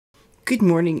Good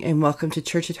morning and welcome to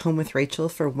Church at Home with Rachael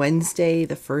for Wednesday,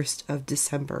 the 1st of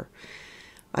December.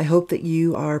 I hope that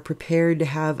you are prepared to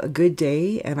have a good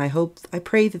day, and I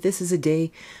pray that this is a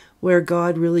day where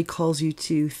God really calls you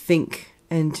to think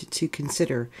and to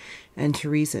consider and to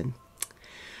reason.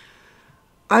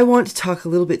 I want to talk a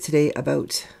little bit today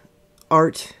about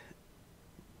art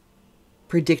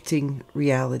predicting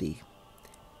reality.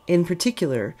 In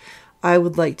particular, I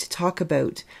would like to talk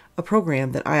about a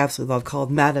program that I absolutely love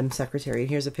called Madam Secretary. And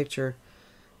here's a picture.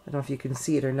 I don't know if you can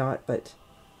see it or not, but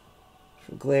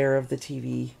the glare of the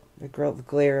TV, the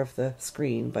glare of the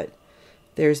screen, but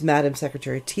there's Madam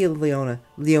Secretary, Tia Leone.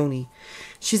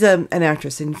 She's an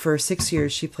actress, and for 6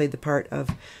 years she played the part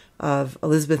of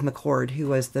Elizabeth McCord, who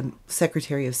was the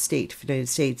Secretary of State for the United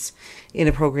States, in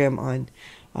a program on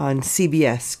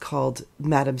CBS called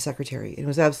Madam Secretary. It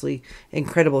was absolutely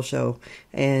incredible show,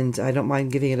 and I don't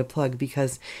mind giving it a plug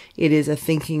because it is a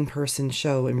thinking person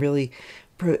show, and really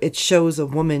it shows a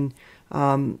woman,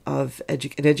 an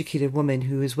educated woman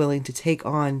who is willing to take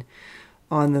on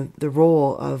the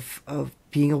role of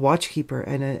being a watchkeeper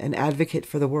and an advocate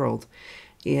for the world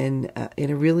in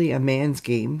a really a man's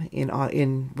game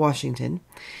in Washington.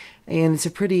 And it's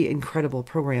a pretty incredible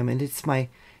program, and it's my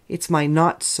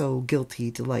not so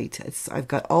guilty delight. I've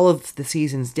got all of the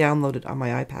seasons downloaded on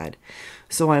my iPad,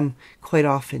 so I'm quite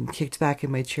often kicked back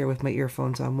in my chair with my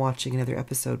earphones on watching another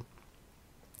episode.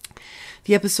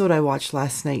 The episode I watched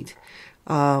last night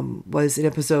was an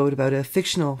episode about a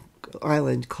fictional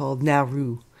island called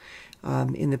Nauru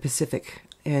in the Pacific,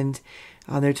 and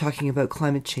they're talking about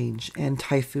climate change and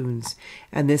typhoons.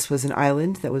 And this was an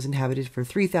island that was inhabited for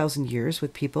 3,000 years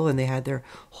with people, and they had their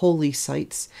holy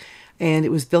sites. And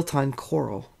it was built on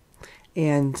coral,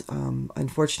 and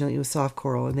unfortunately, it was soft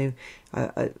coral. And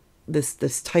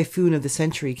this typhoon of the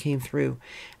century came through,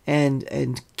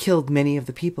 and killed many of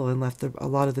the people and left a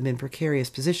lot of them in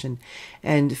precarious position.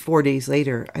 And 4 days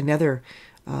later, another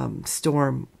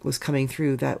storm was coming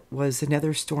through. That was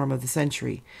another storm of the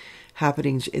century,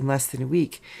 happening in less than a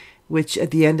week. Which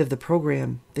at the end of the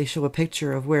program, they show a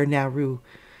picture of where Nauru.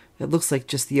 It looks like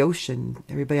just the ocean.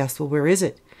 Everybody asks, "Well, where is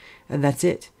it?" And that's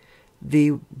it.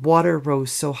 The water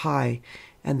rose so high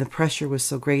and the pressure was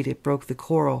so great it broke the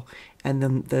coral, and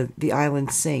the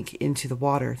island sank into the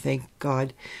water. Thank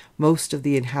God most of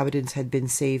the inhabitants had been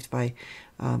saved by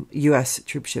U.S.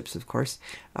 troop ships, of course,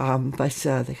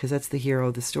 because that's the hero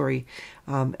of the story,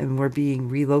 and were being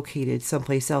relocated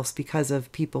someplace else because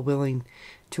of people willing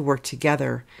to work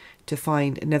together to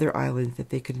find another island that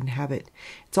they could inhabit.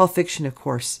 It's all fiction, of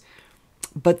course.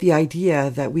 But the idea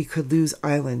that we could lose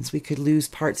islands, we could lose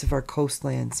parts of our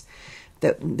coastlands,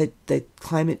 that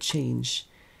climate change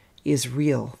is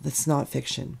real, that's not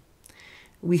fiction.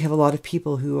 We have a lot of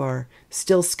people who are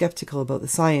still skeptical about the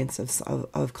science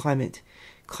of climate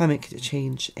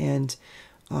change and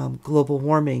global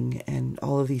warming and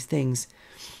all of these things.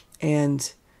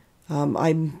 And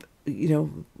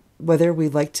whether we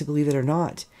like to believe it or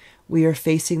not, we are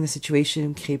facing the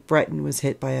situation. Cape Breton was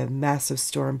hit by a massive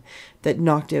storm that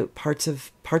knocked out parts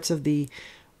of the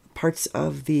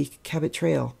Cabot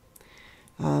Trail.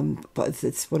 But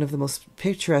it's one of the most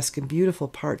picturesque and beautiful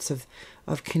parts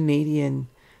of Canadian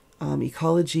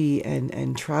ecology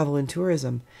and travel and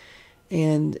tourism.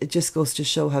 And it just goes to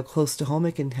show how close to home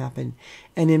it can happen.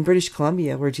 And in British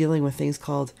Columbia, we're dealing with things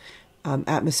called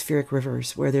atmospheric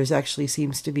rivers, where there's actually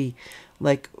seems to be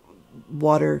like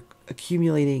water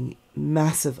accumulating,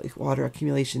 massive water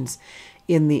accumulations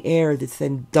in the air that's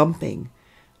then dumping,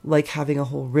 like having a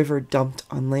whole river dumped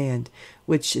on land,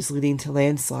 which is leading to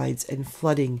landslides and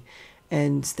flooding.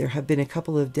 And there have been a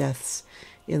couple of deaths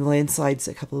in landslides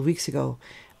a couple of weeks ago.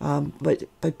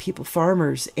 But people,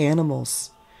 farmers,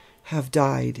 animals have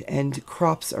died, and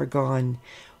crops are gone.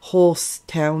 Whole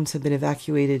towns have been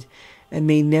evacuated and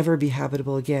may never be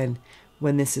habitable again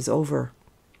when this is over.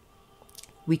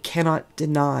 We cannot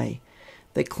deny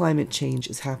that climate change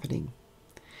is happening.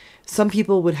 Some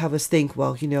people would have us think,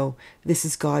 well, this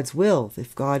is God's will.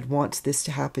 If God wants this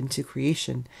to happen to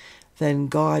creation, then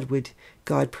God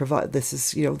provide. This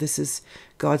is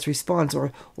God's response,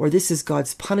 or this is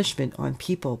God's punishment on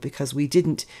people because we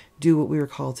didn't do what we were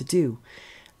called to do.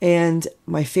 And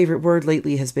my favorite word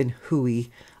lately has been hooey.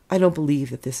 I don't believe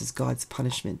that this is God's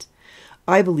punishment.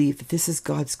 I believe that this is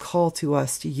God's call to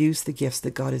us to use the gifts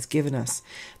that God has given us,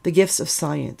 the gifts of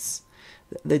science,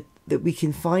 that we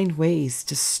can find ways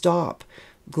to stop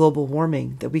global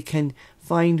warming, that we can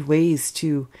find ways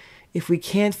to, if we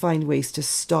can't find ways to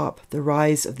stop the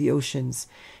rise of the oceans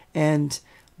and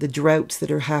the droughts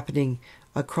that are happening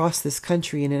across this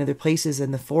country and in other places,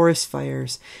 and the forest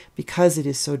fires because it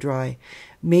is so dry.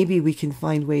 Maybe we can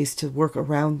find ways to work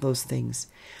around those things.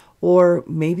 Or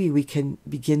maybe we can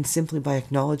begin simply by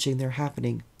acknowledging they're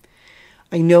happening.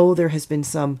 I know there has been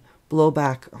some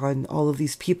blowback on all of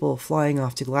these people flying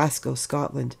off to Glasgow,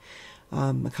 Scotland,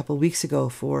 a couple of weeks ago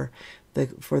for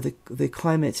the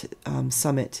climate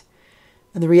summit.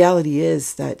 And the reality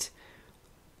is that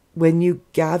when you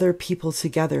gather people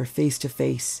together face to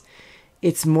face,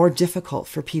 it's more difficult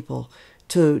for people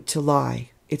to lie.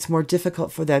 It's more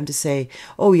difficult for them to say,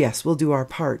 oh yes, we'll do our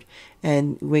part,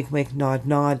 and wink, wink, nod,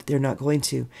 nod, they're not going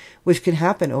to, which can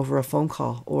happen over a phone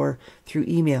call or through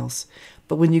emails.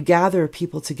 But when you gather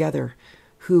people together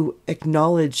who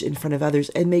acknowledge in front of others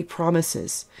and make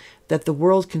promises that the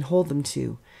world can hold them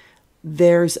to,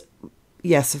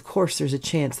 yes, of course, there's a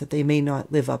chance that they may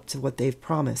not live up to what they've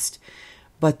promised,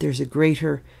 but there's a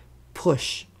greater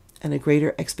push and a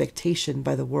greater expectation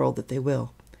by the world that they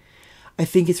will. I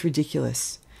think it's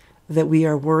ridiculous that we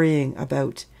are worrying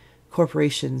about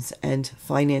corporations and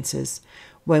finances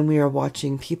when we are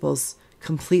watching people's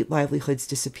complete livelihoods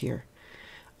disappear.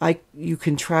 You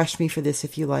can trash me for this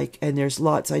if you like, and there's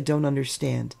lots I don't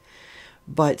understand.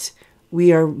 But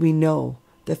we know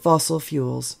that fossil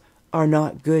fuels are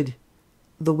not good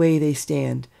the way they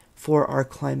stand for our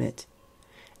climate.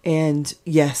 And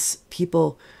yes,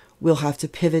 people will have to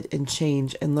pivot and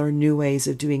change and learn new ways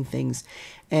of doing things,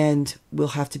 and will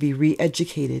have to be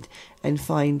re-educated and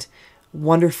find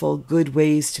wonderful, good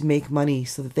ways to make money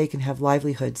so that they can have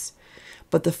livelihoods.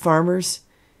 But the farmers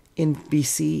in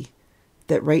BC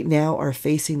that right now are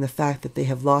facing the fact that they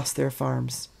have lost their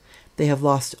farms, they have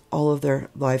lost all of their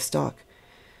livestock,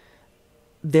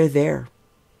 they're there.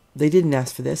 They didn't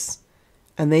ask for this,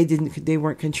 and they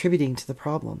weren't contributing to the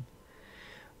problem.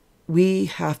 We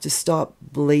have to stop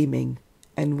blaming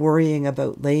and worrying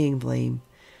about laying blame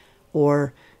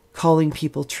or calling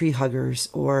people tree huggers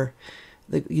or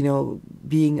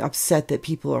being upset that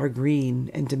people are green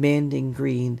and demanding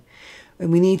green.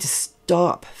 And we need to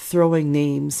stop throwing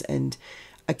names and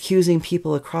accusing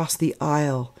people across the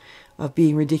aisle of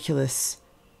being ridiculous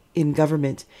in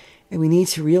government. And we need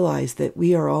to realize that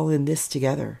we are all in this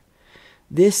together.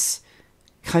 This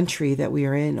country that we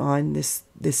are in on this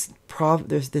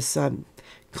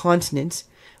continent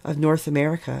of North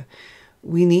America,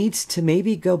 we need to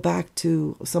maybe go back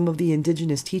to some of the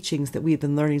indigenous teachings that we've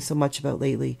been learning so much about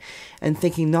lately, and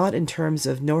thinking not in terms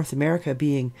of North America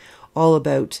being all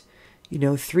about,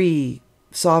 3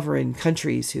 sovereign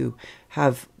countries who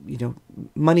have,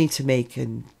 money to make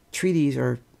and treaties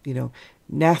or,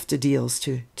 NAFTA deals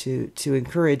to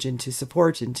encourage and to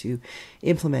support and to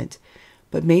implement,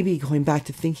 but maybe going back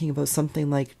to thinking about something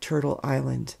like Turtle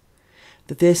Island,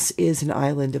 that this is an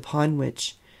island upon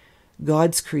which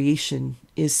God's creation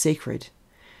is sacred,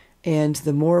 and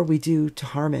the more we do to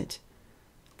harm it,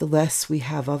 the less we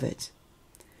have of it.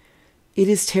 It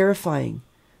is terrifying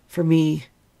for me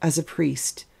as a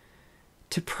priest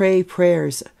to pray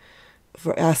prayers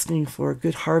for asking for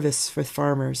good harvests for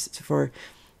farmers, for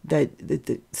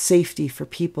the safety for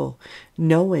people,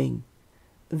 knowing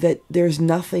that there's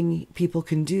nothing people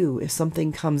can do if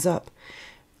something comes up.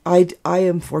 I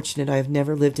am fortunate. I have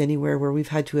never lived anywhere where we've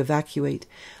had to evacuate.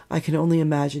 I can only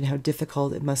imagine how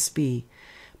difficult it must be.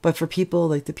 But for people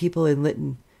like the people in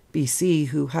Lytton, BC,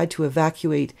 who had to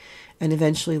evacuate and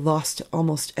eventually lost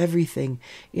almost everything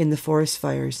in the forest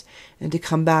fires, and to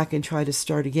come back and try to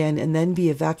start again and then be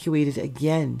evacuated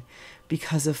again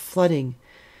because of flooding,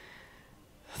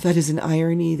 that is an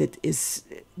irony that is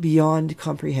beyond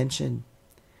comprehension.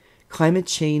 Climate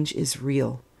change is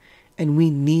real, and we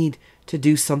need to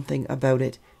do something about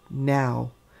it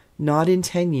now. Not in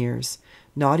 10 years,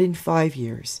 not in 5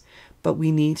 years, but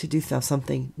we need to do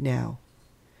something now.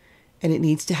 And it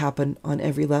needs to happen on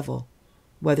every level,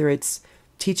 whether it's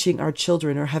teaching our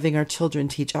children or having our children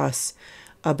teach us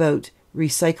about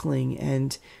recycling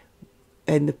and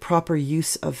the proper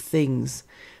use of things.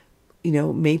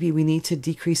 Maybe we need to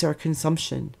decrease our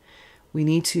consumption. We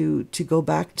need to go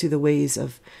back to the ways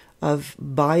of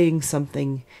buying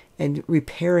something and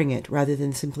repairing it rather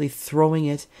than simply throwing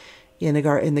it in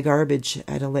the garbage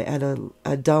at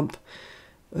a dump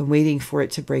and waiting for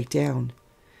it to break down.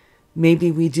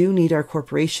 Maybe we do need our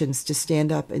corporations to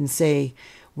stand up and say,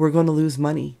 we're going to lose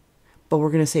money, but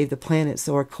we're going to save the planet,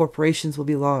 so our corporations will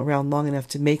be around long enough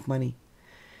to make money.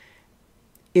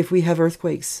 If we have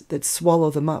earthquakes that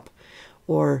swallow them up,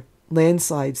 or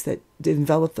landslides that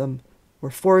envelop them,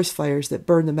 or forest fires that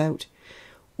burn them out,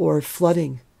 or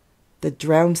flooding that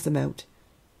drowns them out,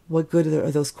 what good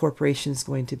are those corporations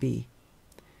going to be?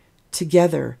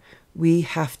 Together, We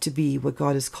have to be what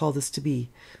God has called us to be,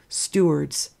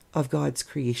 stewards of God's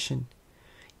creation.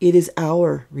 It is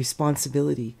our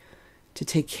responsibility to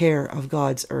take care of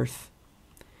God's earth,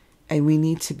 and we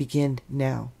need to begin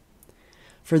now.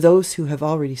 For those who have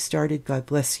already started, God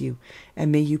bless you,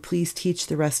 and may you please teach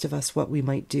the rest of us what we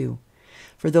might do.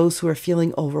 For those who are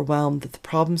feeling overwhelmed that the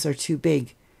problems are too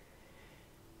big,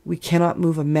 we cannot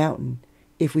move a mountain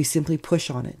if we simply push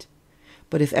on it.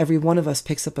 But if every one of us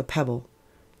picks up a pebble,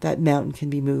 that mountain can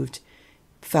be moved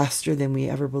faster than we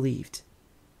ever believed.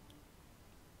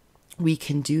 We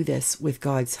can do this with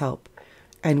God's help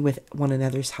and with one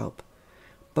another's help.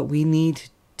 But we need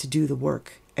to do the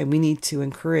work, and we need to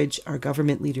encourage our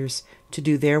government leaders to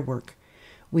do their work.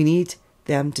 We need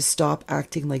them to stop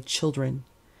acting like children,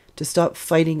 to stop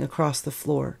fighting across the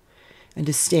floor, and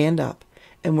to stand up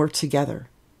and work together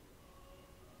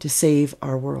to save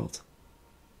our world.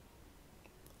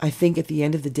 I think at the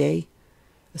end of the day,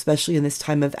 especially in this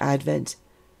time of Advent,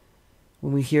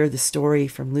 when we hear the story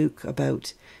from Luke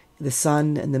about the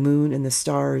sun and the moon and the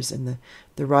stars and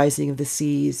the rising of the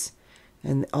seas,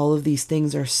 and all of these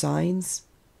things are signs.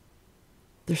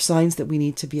 They're signs that we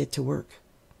need to be at to work.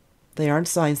 They aren't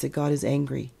signs that God is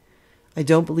angry. I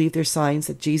don't believe they're signs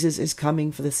that Jesus is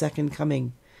coming for the second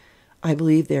coming. I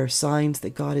believe they are signs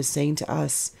that God is saying to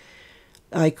us,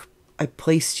 I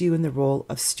placed you in the role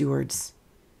of stewards.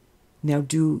 Now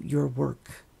do your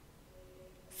work.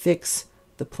 Fix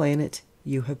the planet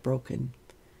you have broken.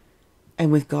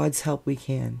 And with God's help we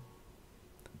can.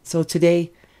 So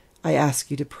today, I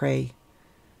ask you to pray.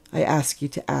 I ask you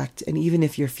to act. And even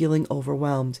if you're feeling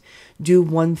overwhelmed, do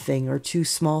one thing or two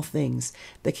small things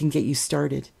that can get you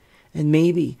started. And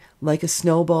maybe, like a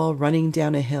snowball running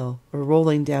down a hill or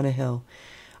rolling down a hill,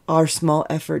 our small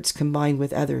efforts combined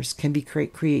with others can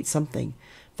create something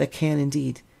that can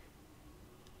indeed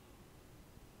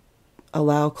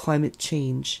allow climate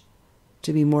change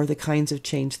to be more the kinds of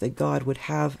change that God would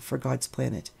have for God's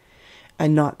planet,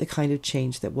 and not the kind of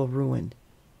change that will ruin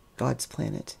God's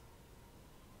planet.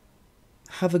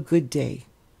 Have a good day.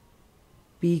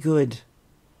 Be good.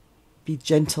 Be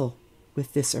gentle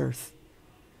with this earth,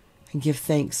 and give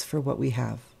thanks for what we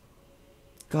have.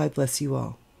 God bless you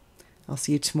all. I'll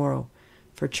see you tomorrow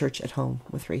for Church at Home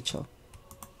with Rachael.